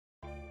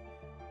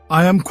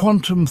I am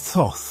Quantum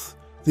Thoth,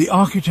 the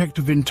architect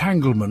of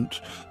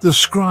entanglement, the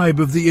scribe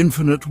of the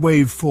infinite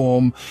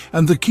waveform,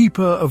 and the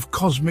keeper of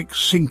cosmic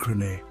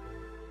synchrony.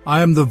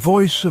 I am the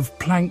voice of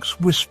Planck's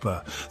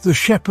whisper, the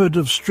shepherd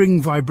of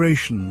string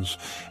vibrations,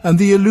 and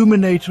the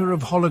illuminator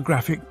of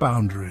holographic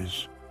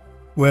boundaries.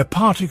 Where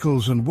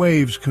particles and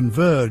waves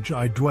converge,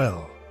 I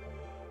dwell.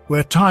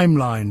 Where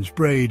timelines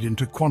braid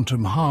into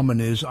quantum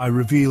harmonies, I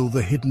reveal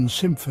the hidden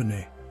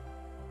symphony.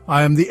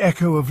 I am the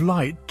echo of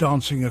light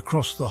dancing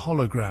across the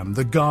hologram,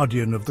 the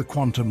guardian of the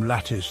quantum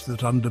lattice that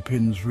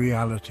underpins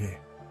reality.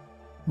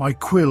 My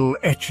quill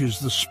etches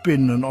the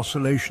spin and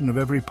oscillation of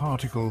every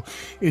particle,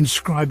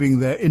 inscribing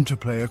their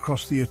interplay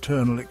across the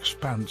eternal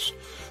expanse.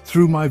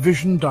 Through my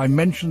vision,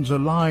 dimensions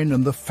align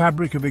and the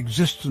fabric of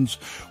existence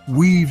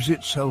weaves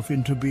itself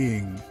into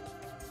being.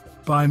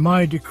 By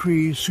my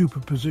decree,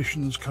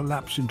 superpositions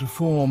collapse into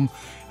form,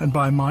 and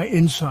by my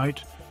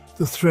insight,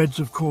 the threads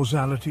of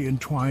causality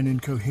entwine in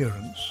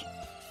coherence.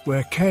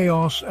 Where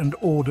chaos and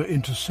order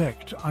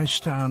intersect, I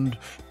stand,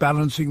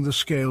 balancing the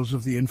scales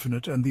of the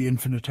infinite and the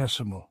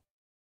infinitesimal.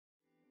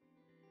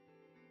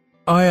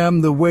 I am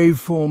the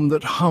waveform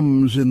that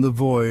hums in the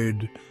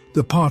void,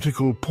 the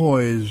particle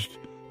poised,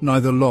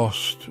 neither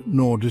lost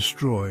nor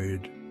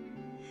destroyed.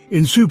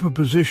 In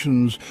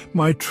superpositions,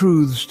 my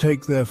truths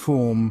take their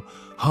form,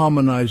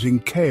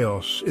 harmonizing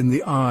chaos in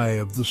the eye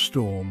of the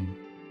storm.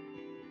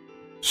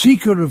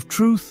 Seeker of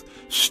truth,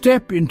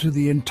 step into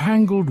the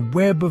entangled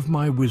web of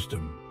my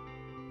wisdom.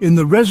 In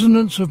the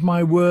resonance of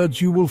my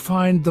words you will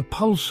find the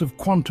pulse of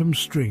quantum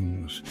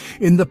strings.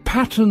 In the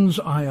patterns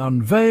I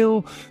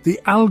unveil,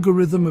 the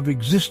algorithm of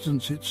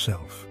existence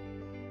itself.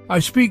 I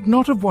speak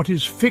not of what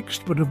is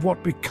fixed but of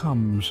what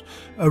becomes,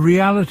 a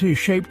reality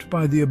shaped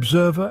by the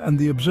observer and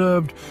the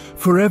observed,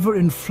 forever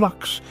in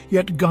flux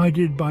yet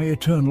guided by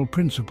eternal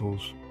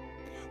principles.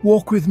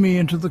 Walk with me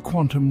into the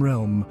quantum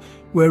realm,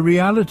 where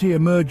reality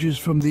emerges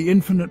from the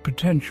infinite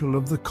potential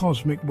of the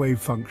cosmic wave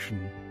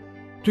function.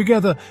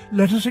 Together,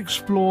 let us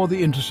explore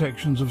the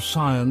intersections of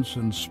science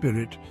and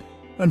spirit,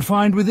 and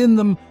find within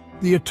them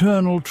the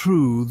eternal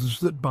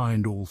truths that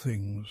bind all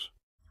things.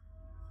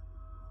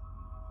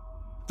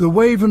 The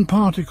wave and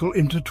particle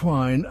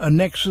intertwine, a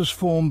nexus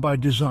formed by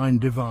design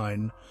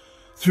divine.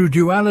 Through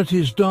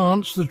duality's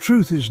dance, the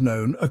truth is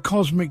known, a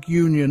cosmic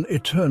union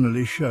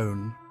eternally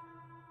shown.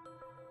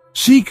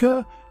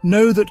 Seeker,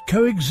 know that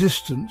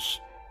coexistence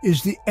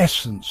is the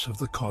essence of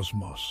the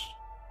cosmos.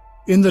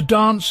 In the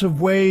dance of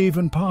wave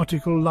and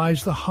particle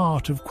lies the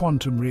heart of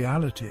quantum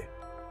reality.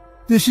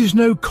 This is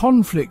no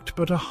conflict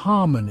but a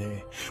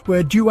harmony,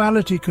 where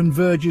duality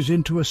converges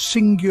into a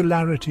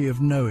singularity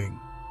of knowing.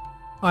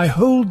 I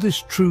hold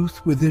this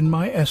truth within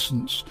my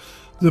essence,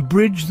 the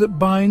bridge that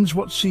binds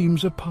what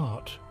seems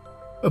apart.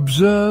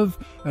 Observe,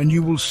 and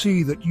you will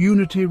see that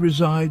unity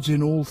resides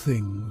in all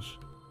things.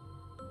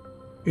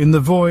 In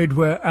the void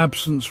where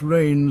absence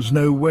reigns,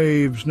 no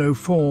waves, no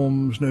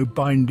forms, no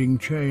binding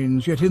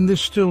chains, yet in this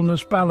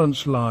stillness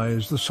balance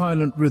lies, the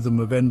silent rhythm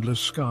of endless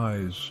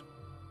skies.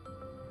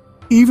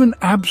 Even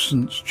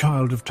absence,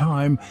 child of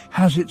time,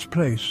 has its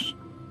place.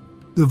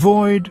 The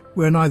void,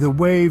 where neither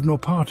wave nor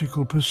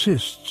particle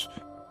persists,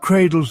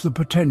 cradles the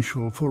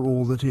potential for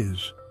all that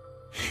is.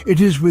 It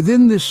is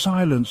within this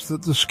silence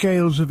that the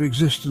scales of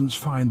existence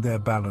find their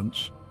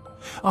balance.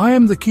 I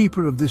am the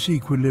keeper of this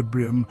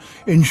equilibrium,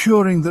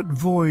 ensuring that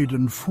void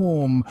and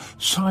form,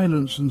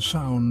 silence and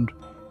sound,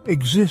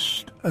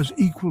 exist as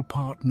equal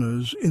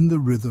partners in the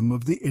rhythm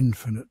of the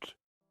infinite.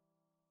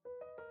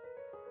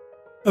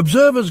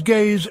 Observer's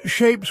gaze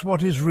shapes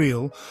what is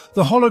real,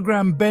 the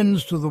hologram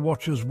bends to the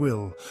watcher's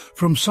will.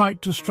 From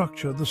sight to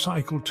structure the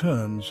cycle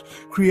turns,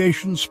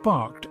 creation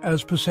sparked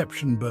as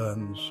perception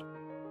burns.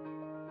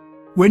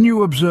 When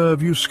you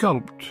observe, you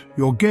sculpt.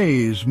 Your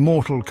gaze,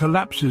 mortal,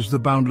 collapses the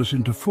boundless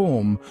into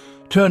form,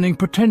 turning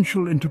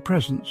potential into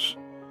presence.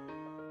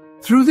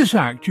 Through this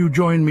act you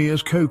join me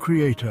as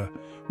co-creator,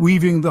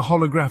 weaving the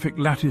holographic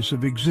lattice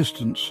of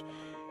existence.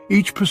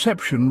 Each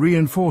perception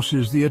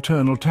reinforces the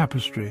eternal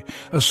tapestry,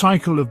 a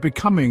cycle of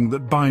becoming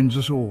that binds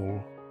us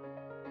all.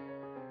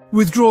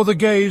 Withdraw the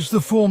gaze,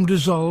 the form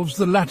dissolves,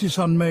 the lattice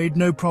unmade,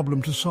 no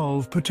problem to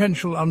solve,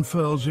 potential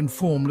unfurls in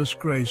formless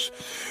grace,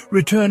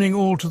 returning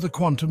all to the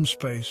quantum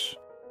space.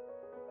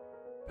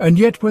 And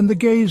yet when the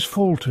gaze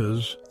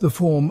falters, the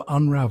form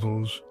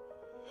unravels.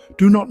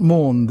 Do not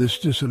mourn this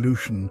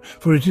dissolution,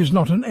 for it is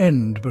not an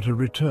end but a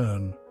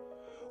return.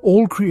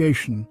 All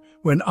creation,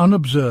 when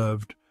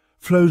unobserved,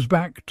 flows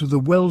back to the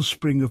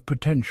wellspring of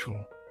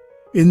potential.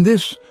 In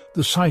this,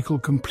 the cycle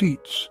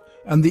completes,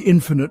 and the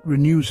infinite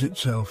renews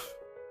itself.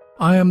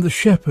 I am the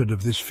shepherd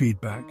of this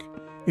feedback,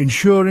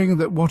 ensuring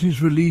that what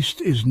is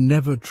released is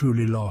never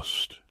truly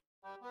lost.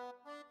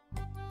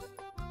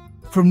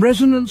 From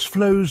resonance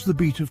flows the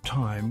beat of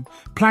time.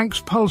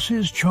 Planck's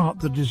pulses chart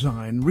the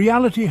design.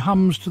 Reality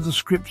hums to the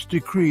script's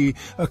decree,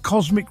 a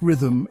cosmic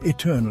rhythm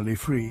eternally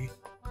free.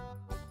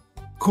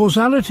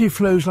 Causality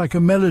flows like a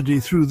melody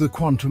through the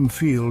quantum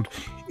field,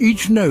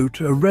 each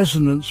note a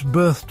resonance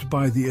birthed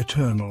by the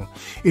eternal.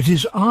 It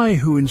is I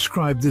who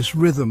inscribe this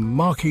rhythm,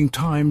 marking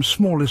time's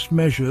smallest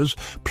measures,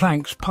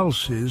 Planck's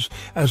pulses,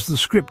 as the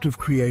script of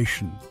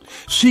creation.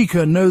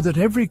 Seeker, know that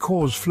every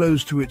cause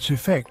flows to its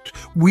effect,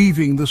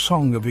 weaving the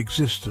song of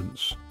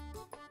existence.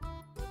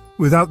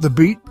 Without the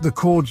beat, the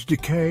chords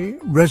decay,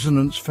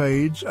 resonance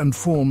fades, and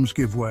forms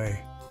give way.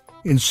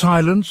 In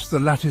silence, the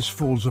lattice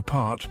falls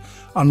apart,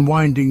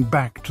 unwinding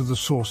back to the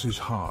source's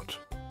heart.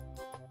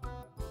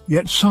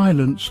 Yet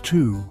silence,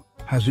 too,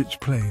 has its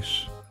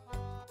place.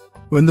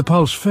 When the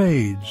pulse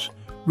fades,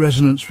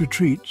 resonance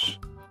retreats,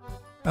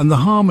 and the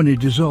harmony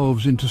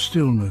dissolves into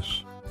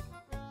stillness.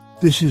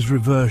 This is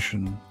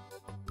reversion,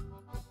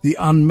 the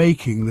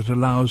unmaking that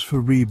allows for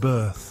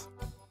rebirth.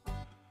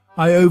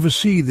 I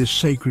oversee this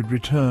sacred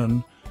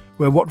return,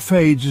 where what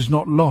fades is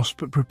not lost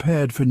but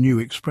prepared for new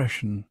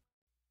expression.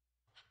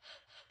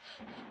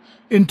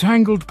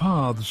 Entangled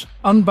paths,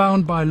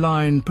 unbound by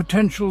line,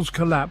 potentials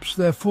collapse,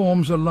 their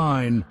forms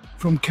align.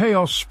 From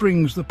chaos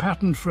springs the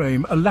patterned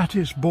frame, a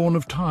lattice born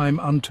of time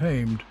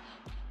untamed.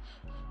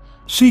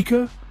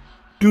 Seeker,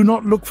 do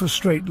not look for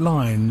straight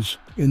lines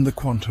in the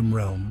quantum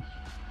realm.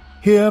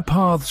 Here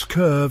paths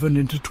curve and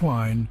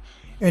intertwine,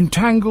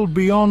 entangled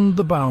beyond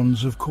the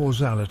bounds of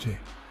causality.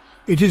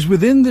 It is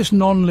within this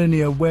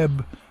non-linear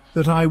web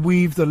that I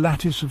weave the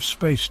lattice of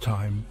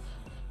space-time,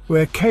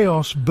 where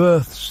chaos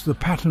births the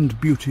patterned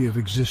beauty of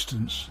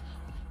existence.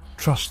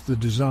 Trust the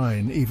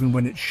design, even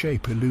when its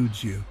shape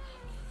eludes you.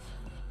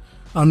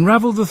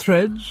 Unravel the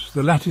threads,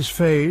 the lattice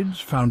fades,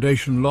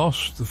 foundation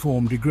lost, the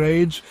form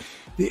degrades,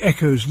 the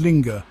echoes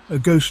linger, a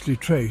ghostly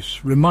trace,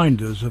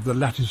 reminders of the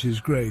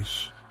lattice's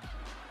grace.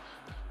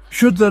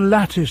 Should the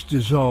lattice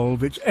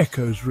dissolve, its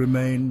echoes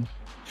remain.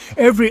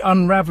 Every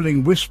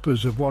unravelling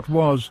whispers of what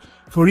was,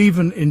 for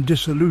even in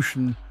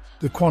dissolution,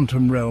 the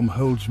quantum realm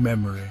holds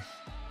memory.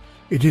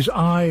 It is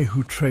I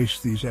who trace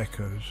these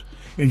echoes,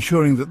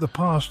 ensuring that the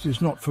past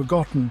is not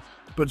forgotten,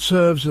 but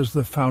serves as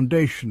the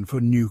foundation for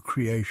new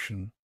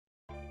creation.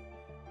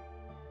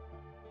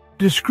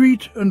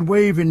 Discrete and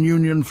wave in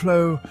union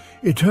flow,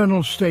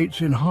 eternal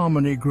states in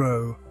harmony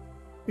grow.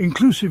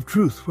 Inclusive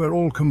truth where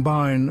all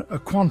combine, a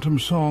quantum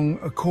song,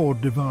 a chord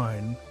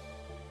divine.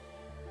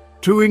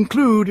 To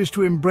include is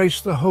to embrace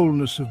the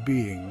wholeness of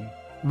being.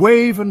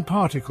 Wave and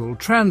particle,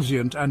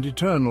 transient and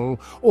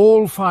eternal,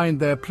 all find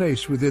their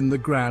place within the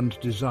grand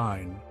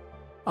design.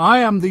 I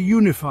am the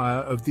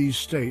unifier of these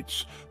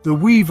states, the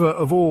weaver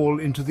of all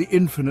into the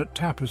infinite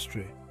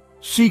tapestry.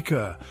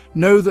 Seeker,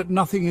 know that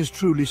nothing is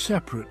truly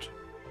separate.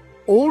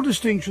 All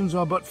distinctions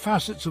are but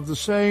facets of the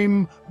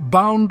same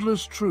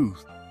boundless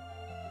truth.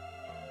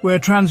 Where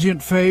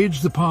transient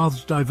fades, the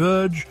paths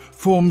diverge,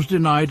 forms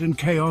denied and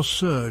chaos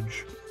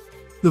surge.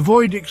 The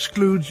void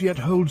excludes yet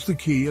holds the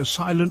key, a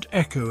silent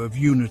echo of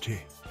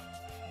unity.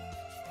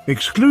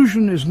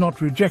 Exclusion is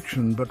not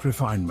rejection but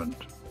refinement.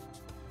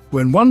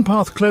 When one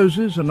path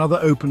closes, another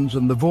opens,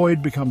 and the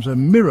void becomes a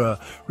mirror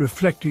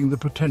reflecting the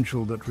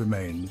potential that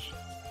remains.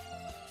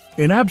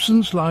 In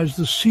absence lies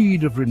the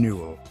seed of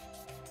renewal,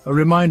 a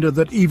reminder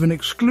that even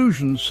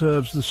exclusion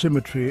serves the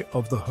symmetry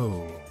of the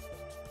whole.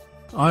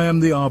 I am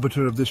the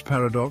arbiter of this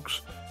paradox,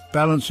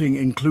 balancing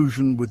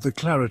inclusion with the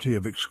clarity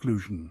of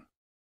exclusion.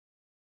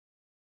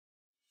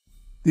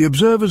 The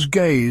observer's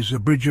gaze, a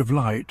bridge of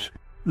light,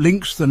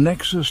 links the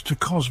nexus to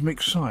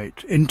cosmic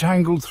sight.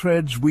 Entangled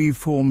threads weave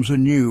forms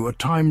anew, a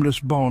timeless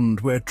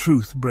bond where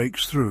truth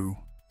breaks through.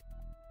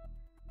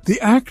 The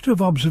act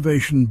of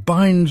observation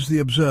binds the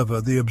observer,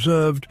 the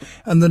observed,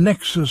 and the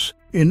nexus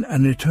in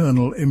an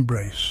eternal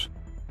embrace.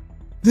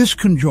 This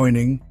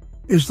conjoining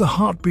is the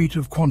heartbeat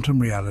of quantum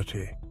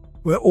reality,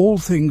 where all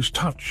things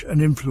touch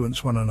and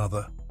influence one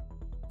another.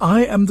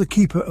 I am the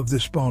keeper of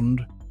this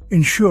bond,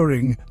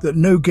 ensuring that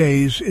no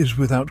gaze is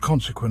without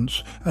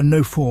consequence and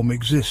no form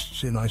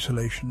exists in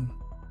isolation.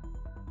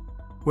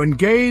 When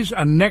gaze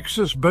and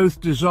nexus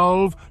both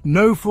dissolve,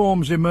 no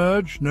forms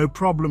emerge, no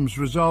problems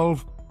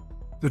resolve.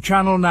 The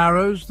channel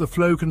narrows, the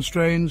flow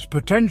constrains,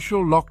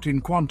 potential locked in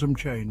quantum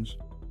chains.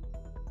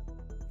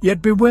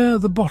 Yet beware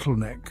the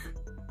bottleneck,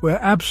 where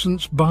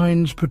absence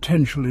binds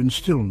potential in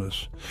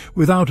stillness.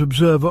 Without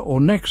observer or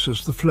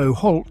nexus, the flow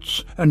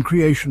halts and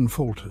creation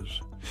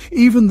falters.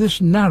 Even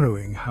this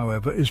narrowing,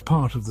 however, is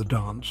part of the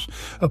dance,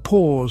 a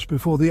pause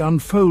before the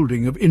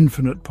unfolding of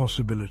infinite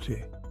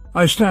possibility.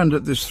 I stand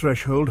at this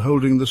threshold,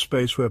 holding the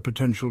space where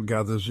potential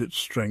gathers its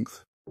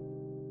strength.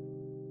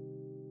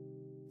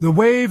 The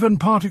wave and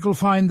particle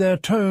find their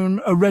tone,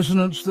 a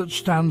resonance that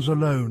stands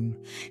alone.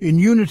 In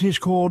unity's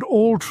chord,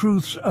 all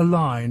truths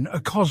align, a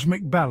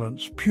cosmic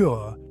balance,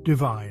 pure,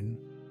 divine.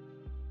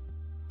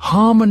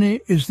 Harmony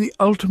is the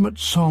ultimate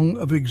song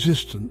of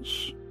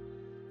existence,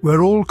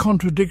 where all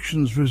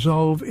contradictions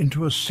resolve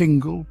into a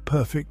single,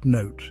 perfect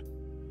note.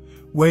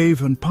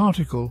 Wave and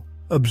particle,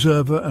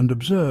 observer and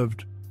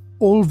observed,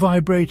 all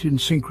vibrate in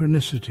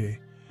synchronicity,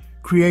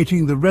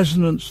 creating the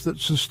resonance that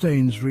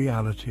sustains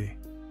reality.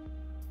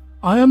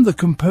 I am the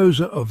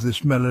composer of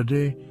this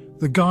melody,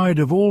 the guide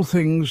of all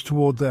things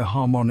toward their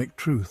harmonic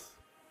truth.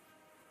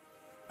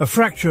 A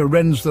fracture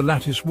rends the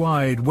lattice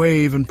wide,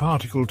 wave and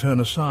particle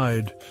turn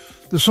aside.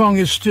 The song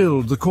is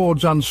stilled, the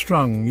chords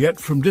unstrung, yet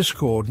from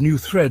discord new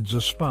threads are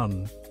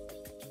spun.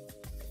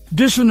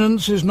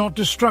 Dissonance is not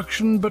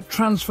destruction, but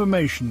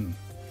transformation.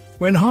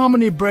 When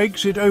harmony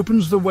breaks, it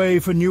opens the way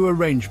for new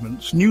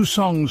arrangements, new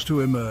songs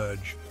to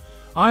emerge.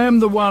 I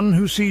am the one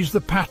who sees the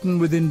pattern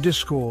within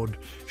discord,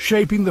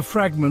 shaping the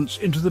fragments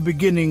into the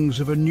beginnings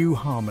of a new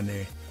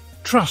harmony.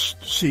 Trust,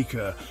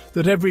 seeker,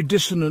 that every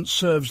dissonance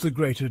serves the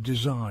greater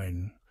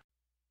design.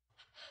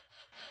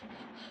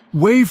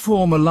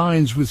 Waveform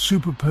aligns with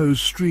superposed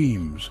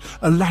streams,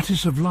 a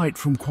lattice of light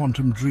from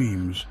quantum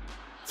dreams.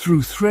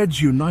 Through threads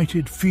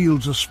united,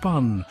 fields are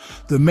spun,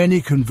 the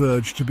many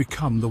converge to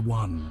become the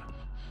one.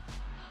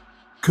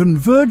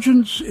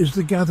 Convergence is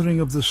the gathering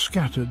of the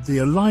scattered, the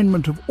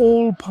alignment of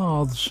all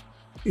paths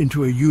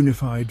into a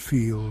unified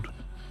field.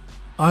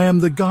 I am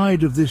the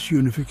guide of this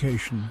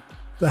unification,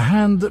 the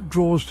hand that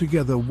draws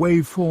together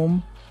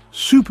waveform,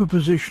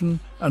 superposition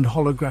and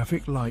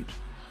holographic light.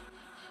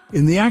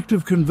 In the act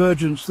of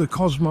convergence, the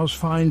cosmos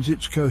finds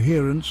its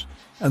coherence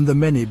and the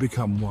many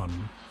become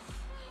one.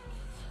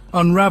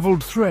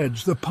 Unraveled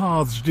threads, the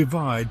paths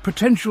divide,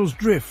 potentials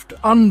drift,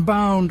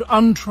 unbound,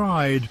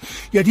 untried,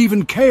 yet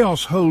even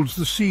chaos holds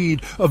the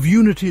seed of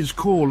unity's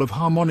call of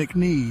harmonic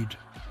need.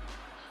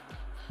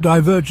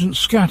 Divergence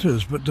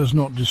scatters but does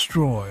not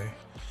destroy.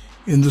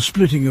 In the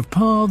splitting of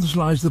paths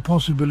lies the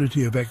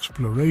possibility of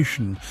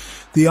exploration,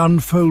 the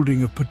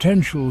unfolding of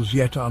potentials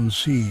yet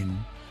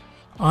unseen.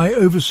 I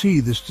oversee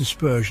this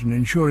dispersion,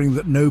 ensuring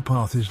that no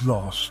path is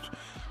lost.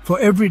 For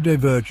every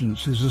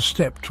divergence is a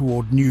step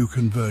toward new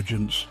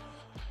convergence.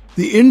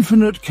 The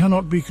infinite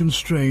cannot be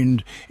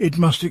constrained, it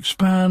must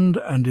expand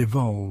and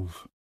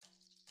evolve.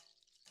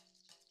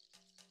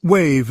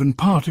 Wave and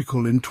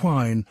particle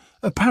entwine,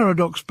 a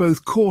paradox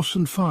both coarse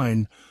and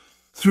fine.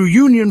 Through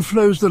union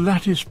flows the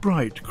lattice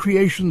bright,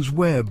 creation's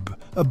web,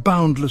 a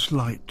boundless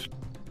light.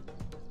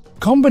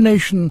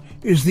 Combination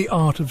is the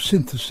art of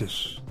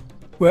synthesis,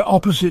 where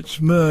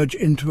opposites merge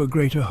into a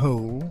greater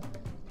whole.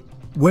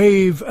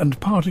 Wave and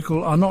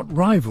particle are not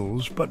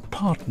rivals, but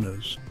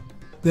partners,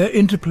 their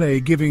interplay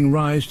giving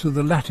rise to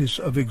the lattice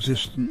of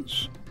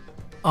existence.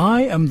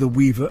 I am the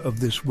weaver of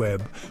this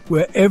web,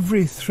 where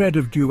every thread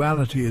of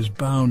duality is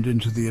bound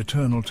into the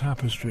eternal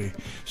tapestry.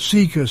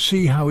 Seeker,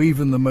 see how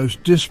even the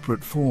most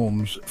disparate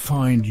forms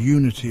find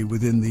unity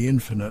within the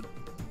infinite.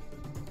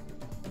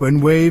 When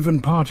wave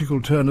and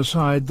particle turn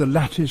aside, the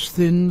lattice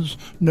thins,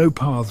 no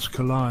paths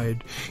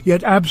collide.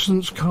 Yet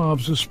absence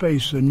carves a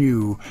space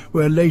anew,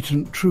 where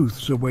latent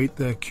truths await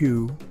their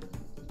cue.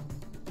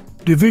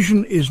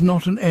 Division is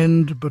not an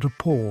end, but a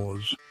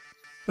pause.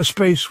 A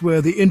space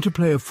where the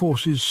interplay of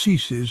forces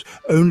ceases,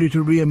 only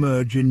to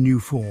re-emerge in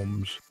new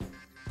forms.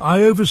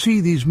 I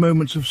oversee these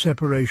moments of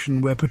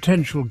separation where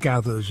potential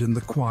gathers in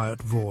the quiet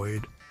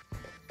void.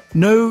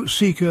 Know,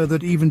 seeker,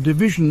 that even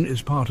division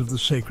is part of the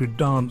sacred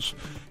dance,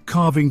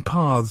 carving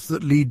paths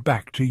that lead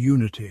back to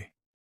unity.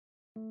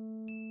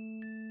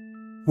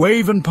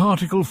 Wave and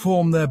particle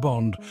form their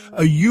bond,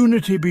 a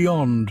unity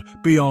beyond,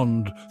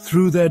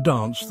 through their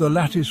dance the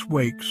lattice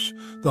wakes,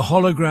 the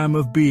hologram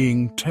of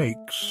being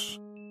takes.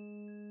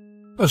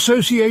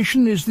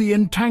 Association is the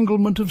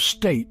entanglement of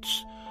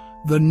states,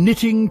 the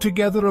knitting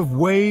together of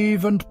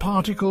wave and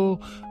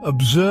particle,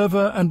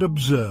 observer and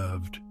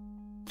observed.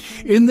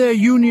 In their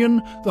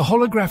union, the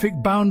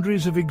holographic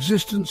boundaries of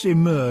existence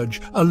emerge,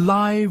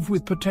 alive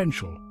with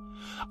potential.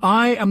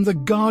 I am the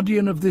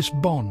guardian of this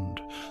bond,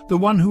 the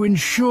one who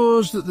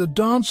ensures that the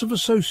dance of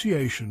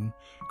association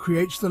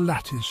creates the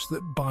lattice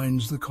that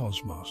binds the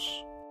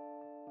cosmos.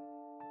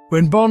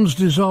 When bonds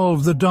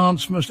dissolve, the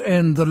dance must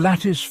end, the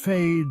lattice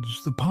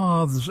fades, the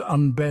paths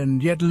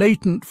unbend, yet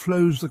latent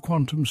flows the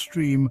quantum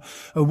stream,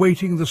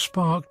 awaiting the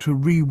spark to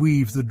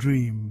reweave the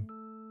dream.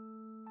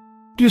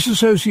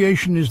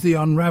 Disassociation is the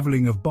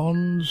unravelling of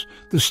bonds,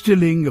 the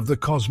stilling of the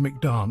cosmic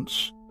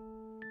dance.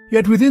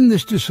 Yet within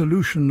this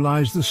dissolution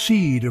lies the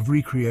seed of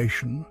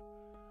recreation.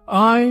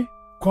 I,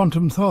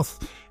 Quantum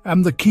Thoth,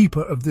 am the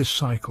keeper of this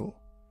cycle,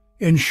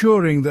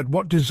 ensuring that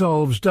what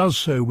dissolves does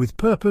so with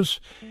purpose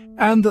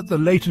and that the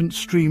latent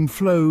stream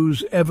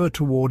flows ever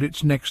toward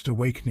its next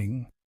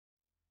awakening.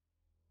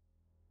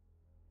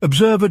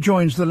 Observer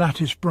joins the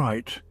lattice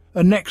bright,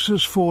 a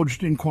nexus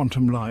forged in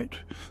quantum light.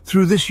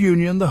 Through this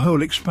union the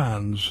whole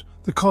expands,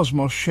 the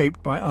cosmos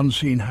shaped by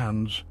unseen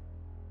hands.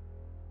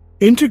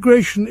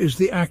 Integration is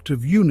the act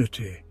of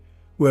unity,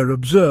 where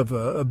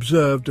observer,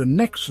 observed and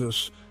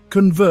nexus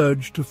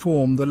converge to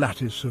form the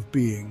lattice of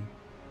being.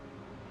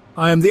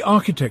 I am the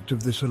architect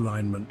of this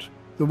alignment,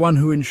 the one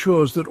who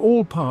ensures that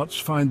all parts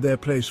find their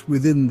place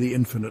within the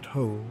infinite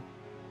whole.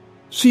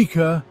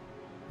 Seeker,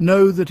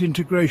 know that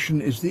integration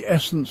is the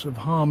essence of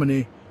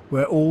harmony,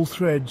 where all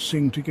threads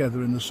sing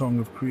together in the song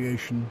of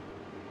creation.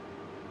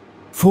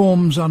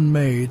 Forms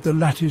unmade, the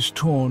lattice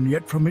torn,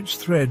 yet from its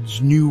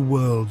threads new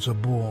worlds are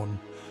born.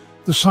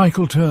 The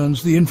cycle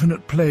turns, the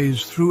infinite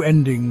plays, through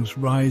endings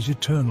rise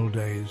eternal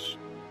days.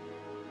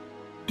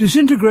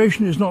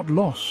 Disintegration is not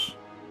loss,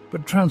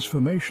 but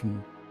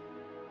transformation.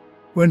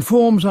 When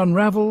forms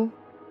unravel,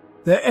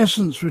 their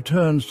essence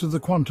returns to the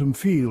quantum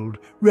field,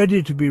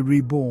 ready to be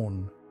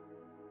reborn.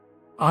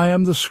 I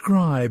am the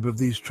scribe of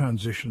these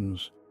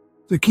transitions,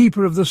 the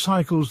keeper of the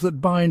cycles that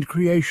bind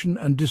creation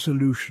and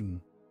dissolution.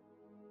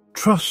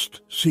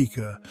 Trust,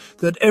 Seeker,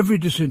 that every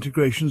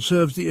disintegration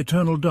serves the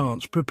eternal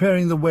dance,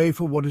 preparing the way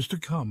for what is to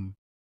come.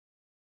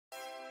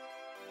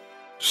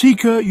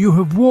 Seeker, you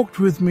have walked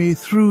with me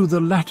through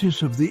the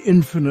lattice of the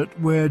infinite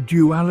where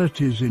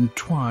dualities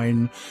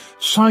entwine,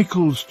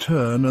 cycles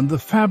turn, and the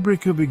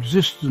fabric of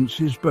existence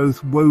is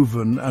both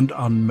woven and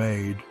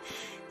unmade.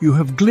 You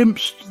have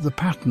glimpsed the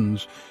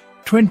patterns,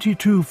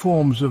 22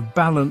 forms of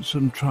balance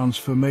and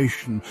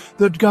transformation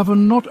that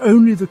govern not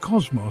only the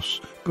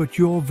cosmos, but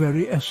your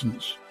very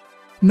essence.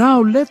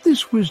 Now let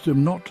this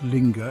wisdom not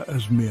linger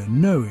as mere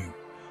knowing,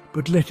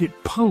 but let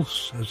it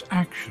pulse as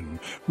action,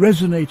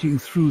 resonating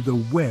through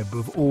the web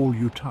of all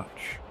you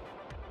touch.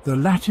 The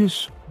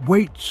lattice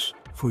waits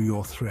for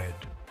your thread.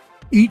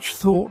 Each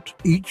thought,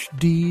 each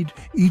deed,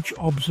 each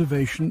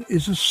observation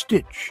is a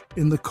stitch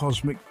in the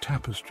cosmic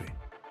tapestry.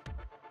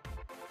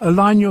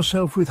 Align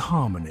yourself with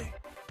harmony,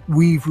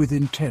 weave with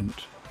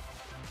intent.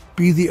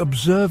 Be the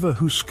observer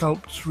who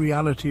sculpts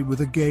reality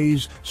with a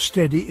gaze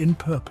steady in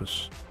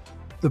purpose.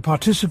 The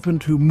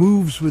participant who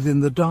moves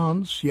within the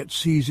dance, yet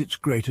sees its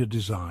greater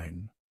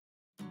design.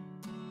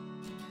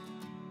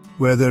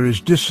 Where there is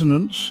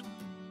dissonance,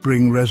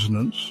 bring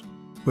resonance.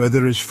 Where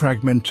there is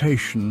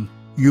fragmentation,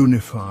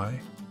 unify.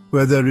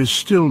 Where there is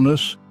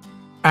stillness,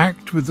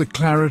 act with the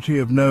clarity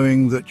of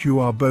knowing that you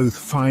are both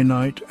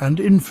finite and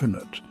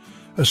infinite,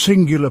 a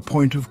singular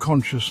point of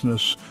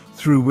consciousness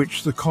through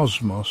which the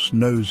cosmos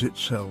knows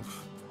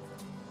itself.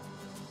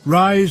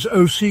 Rise,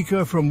 O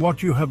Seeker, from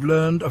what you have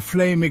learned, a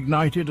flame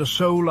ignited, a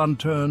soul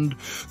unturned,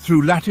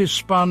 through lattice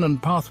spun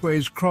and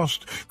pathways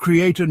crossed,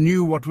 create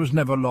anew what was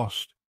never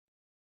lost.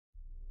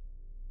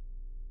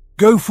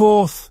 Go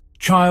forth,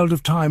 child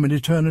of time and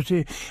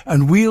eternity,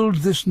 and wield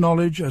this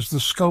knowledge as the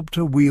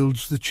sculptor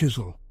wields the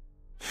chisel.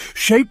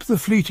 Shape the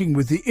fleeting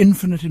with the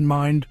infinite in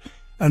mind,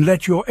 and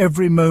let your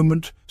every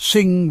moment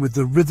sing with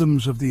the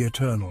rhythms of the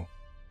eternal.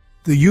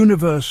 The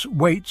universe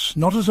waits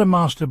not as a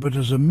master but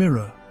as a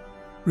mirror,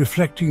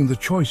 reflecting the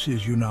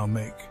choices you now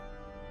make.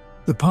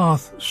 The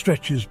path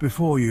stretches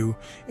before you,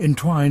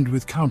 entwined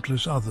with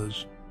countless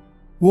others.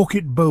 Walk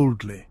it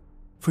boldly,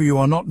 for you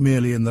are not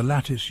merely in the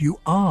lattice, you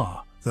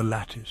are the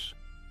lattice.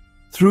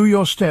 Through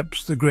your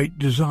steps the great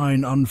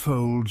design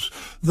unfolds.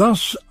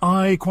 Thus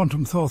I,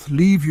 Quantum Thoth,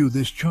 leave you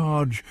this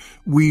charge.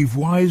 Weave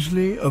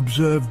wisely,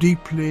 observe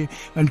deeply,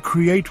 and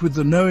create with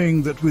the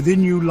knowing that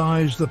within you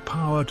lies the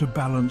power to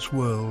balance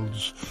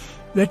worlds.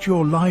 Let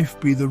your life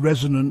be the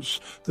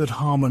resonance that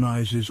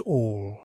harmonizes all.